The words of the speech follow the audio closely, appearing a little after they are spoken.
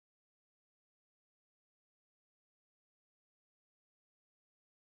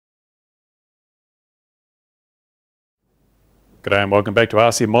G'day and welcome back to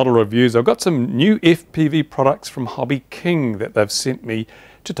RC Model Reviews. I've got some new FPV products from HobbyKing that they've sent me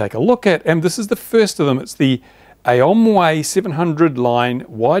to take a look at, and this is the first of them. It's the AOMWAY 700 line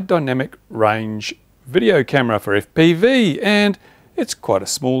wide dynamic range video camera for FPV, and it's quite a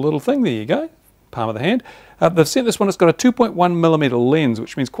small little thing. There you go, palm of the hand. They've sent this one. It's got a 2.1mm lens,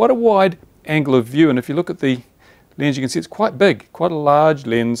 which means quite a wide angle of view, and if you look at the lens you can see it's quite big, quite a large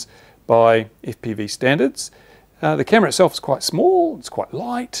lens by FPV standards. The camera itself is quite small, it's quite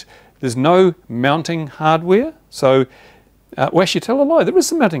light, there's no mounting hardware, so, well actually tell a lie, there is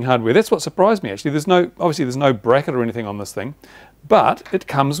some mounting hardware. That's what surprised me actually. Obviously there's no bracket or anything on this thing, but it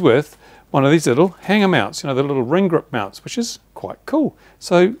comes with one of these little hanger mounts, you know, the little ring grip mounts, which is quite cool.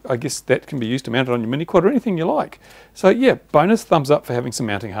 So I guess that can be used to mount it on your mini quad or anything you like. So yeah, bonus thumbs up for having some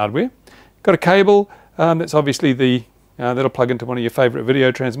mounting hardware. Got a cable, that's obviously that'll plug into one of your favourite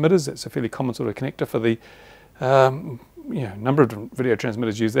video transmitters. That's a fairly common sort of connector for the number of different video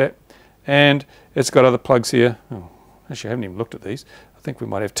transmitters use that, and it's got other plugs here. Oh, actually I haven't even looked at these. I think we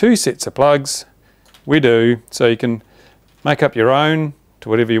might have two sets of plugs. We do, so you can make up your own to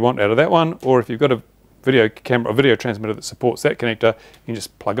whatever you want out of that one, or if you've got a video camera or video transmitter that supports that connector, you can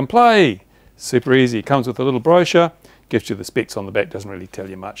just plug and play. Super easy. It comes with a little brochure, gives you the specs on the back, doesn't really tell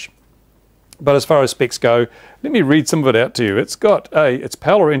you much. But as far as specs go, let me read some of it out to you. It's got it's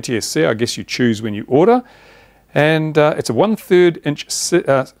PAL or NTSC, I guess you choose when you order. And it's a 1/3 inch,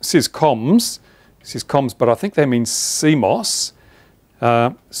 says comms, but I think they mean CMOS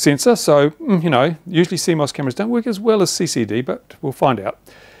sensor. So, you know, usually CMOS cameras don't work as well as CCD, but we'll find out.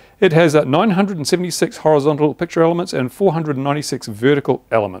 It has 976 horizontal picture elements and 496 vertical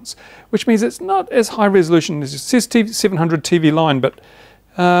elements, which means it's not as high resolution as it says 700 TV line, but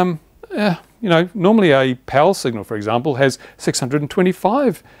you know, normally a PAL signal, for example, has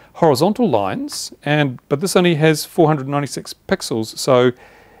 625 horizontal lines, but this only has 496 pixels, so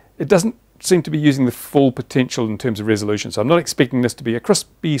it doesn't seem to be using the full potential in terms of resolution. So I'm not expecting this to be a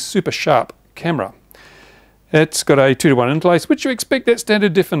crispy, super sharp camera. It's got a 2:1 interlace, which you expect. That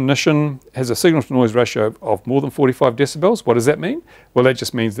standard definition, has a signal to noise ratio of more than 45 decibels. What does that mean? Well, that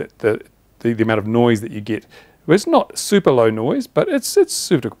just means that the amount of noise that you get, well, it's not super low noise, but it's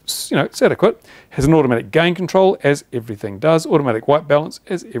super, you know, it's adequate. Has an automatic gain control, as everything does, automatic white balance,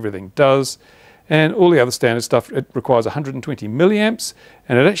 as everything does, and all the other standard stuff. It requires 120 milliamps,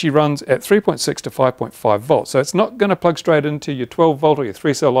 and it actually runs at 3.6 to 5.5 volts. So it's not going to plug straight into your 12 volt or your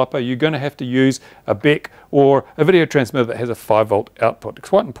 3-cell LiPo. You're going to have to use a BEC or a video transmitter that has a 5 volt output. It's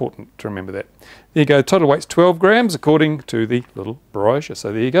quite important to remember that. There you go. Total weight's 12 grams according to the little brochure.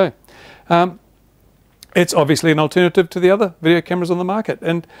 So there you go. It's obviously an alternative to the other video cameras on the market,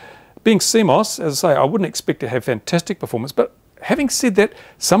 and being CMOS, as I say, I wouldn't expect to have fantastic performance, but having said that,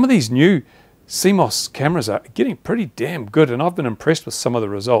 some of these new CMOS cameras are getting pretty damn good, and I've been impressed with some of the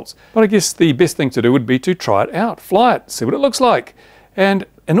results. But I guess the best thing to do would be to try it out, fly it, see what it looks like. And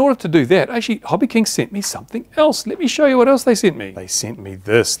in order to do that, actually HobbyKing sent me something else. Let me show you what else they sent me. They sent me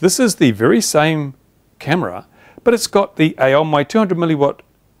this. This is the very same camera, but it's got the AOMWAY 200 milliwatt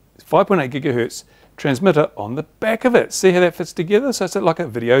 5.8 gigahertz transmitter on the back of it. See how that fits together? So it's like a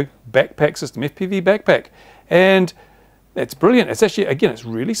video backpack system, FPV backpack, and that's brilliant. It's actually, again, it's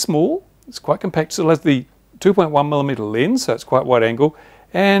really small, it's quite compact. Still has the 2.1mm lens, so it's quite wide angle,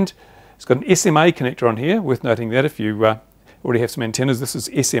 and it's got an SMA connector on here. Worth noting that if you already have some antennas, this is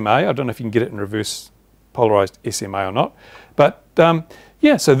SMA. I don't know if you can get it in reverse polarized SMA or not, but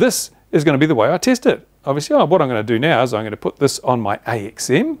yeah, so this is going to be the way I test it. Obviously, what I'm going to do now is I'm going to put this on my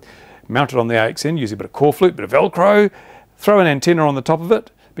AXM, mount it on the AXN, use a bit of core flute, bit of Velcro, throw an antenna on the top of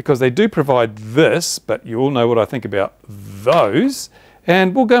it, because they do provide this, but you all know what I think about those,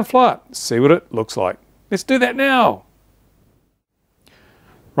 and we'll go and fly it, see what it looks like. Let's do that now.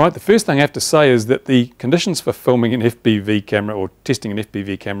 Right, the first thing I have to say is that the conditions for filming an FPV camera or testing an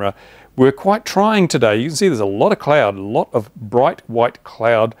FPV camera were quite trying today. You can see there's a lot of cloud, a lot of bright white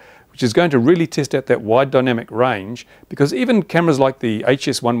cloud, which is going to really test out that wide dynamic range, because even cameras like the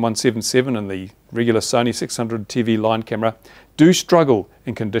HS1177 and the regular Sony 600 TV line camera do struggle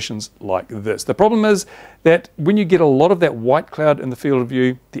in conditions like this. The problem is that when you get a lot of that white cloud in the field of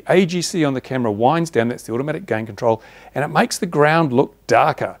view, the AGC on the camera winds down, that's the automatic gain control, and it makes the ground look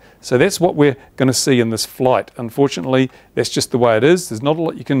darker. So that's what we're going to see in this flight. Unfortunately, that's just the way it is. There's not a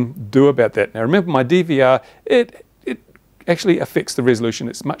lot you can do about that. Now remember, my DVR, it actually affects the resolution.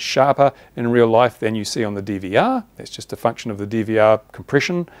 It's much sharper in real life than you see on the DVR. That's just a function of the DVR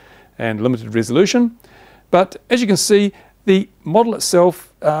compression and limited resolution. But as you can see, the model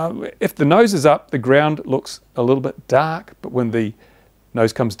itself, if the nose is up, the ground looks a little bit dark, but when the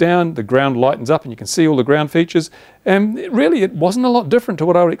Nose comes down, the ground lightens up, and you can see all the ground features. And really, it wasn't a lot different to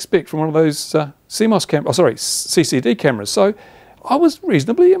what I would expect from one of those CMOS cameras, CCD cameras. So I was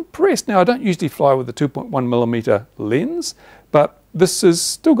reasonably impressed. Now, I don't usually fly with a 2.1mm lens, but this has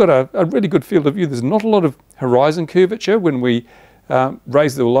still got a really good field of view. There's not a lot of horizon curvature when we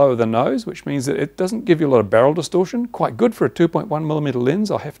raise or lower the nose, which means that it doesn't give you a lot of barrel distortion. Quite good for a 2.1mm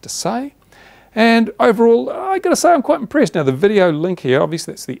lens, I have to say. And overall, I got to say, I'm quite impressed. Now, the video link here,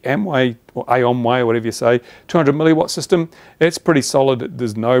 obviously that's the AOMWAY, or AOMWAY, or whatever you say, 200 milliwatt system. It's pretty solid.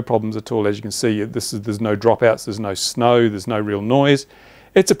 There's no problems at all. As you can see, there's no dropouts, there's no snow, there's no real noise.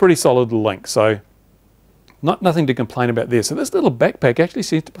 It's a pretty solid link, so nothing to complain about there. So this little backpack actually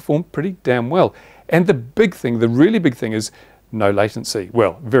seems to perform pretty damn well. And the big thing, the really big thing, is no latency.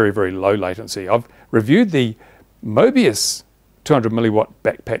 Well, very, very low latency. I've reviewed the Mobius 200 milliwatt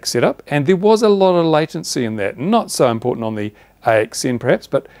backpack setup, and there was a lot of latency in that. Not so important on the AXN perhaps,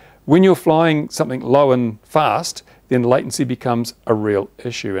 but when you're flying something low and fast, then latency becomes a real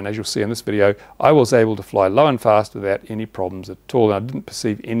issue. And as you'll see in this video, I was able to fly low and fast without any problems at all. And I didn't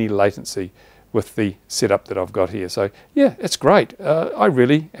perceive any latency with the setup that I've got here. So yeah, it's great. I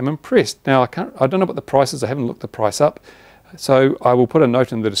really am impressed. Now, I don't know what the price is. I haven't looked the price up. So I will put a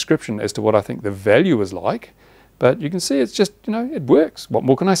note in the description as to what I think the value is like. But you can see it's just, it works. What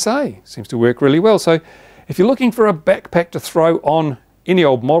more can I say? Seems to work really well. So if you're looking for a backpack to throw on any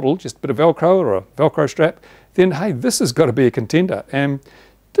old model, just a bit of Velcro or a Velcro strap, then hey, this has got to be a contender. And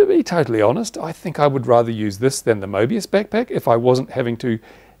to be totally honest, I think I would rather use this than the Mobius backpack if I wasn't having to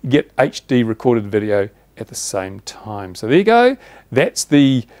get HD recorded video at the same time. So there you go. That's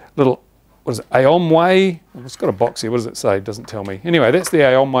the little, what is it, AOMWAY? It's got a box here. What does it say? It doesn't tell me. Anyway, that's the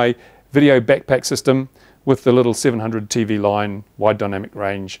AOMWAY video backpack system with the little 700 TV line wide dynamic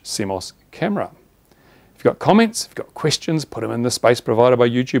range CMOS camera. If you've got comments, if you've got questions, put them in the space provided by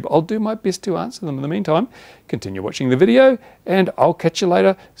YouTube. I'll do my best to answer them. In the meantime, continue watching the video, and I'll catch you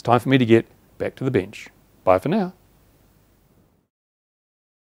later. It's time for me to get back to the bench. Bye for now.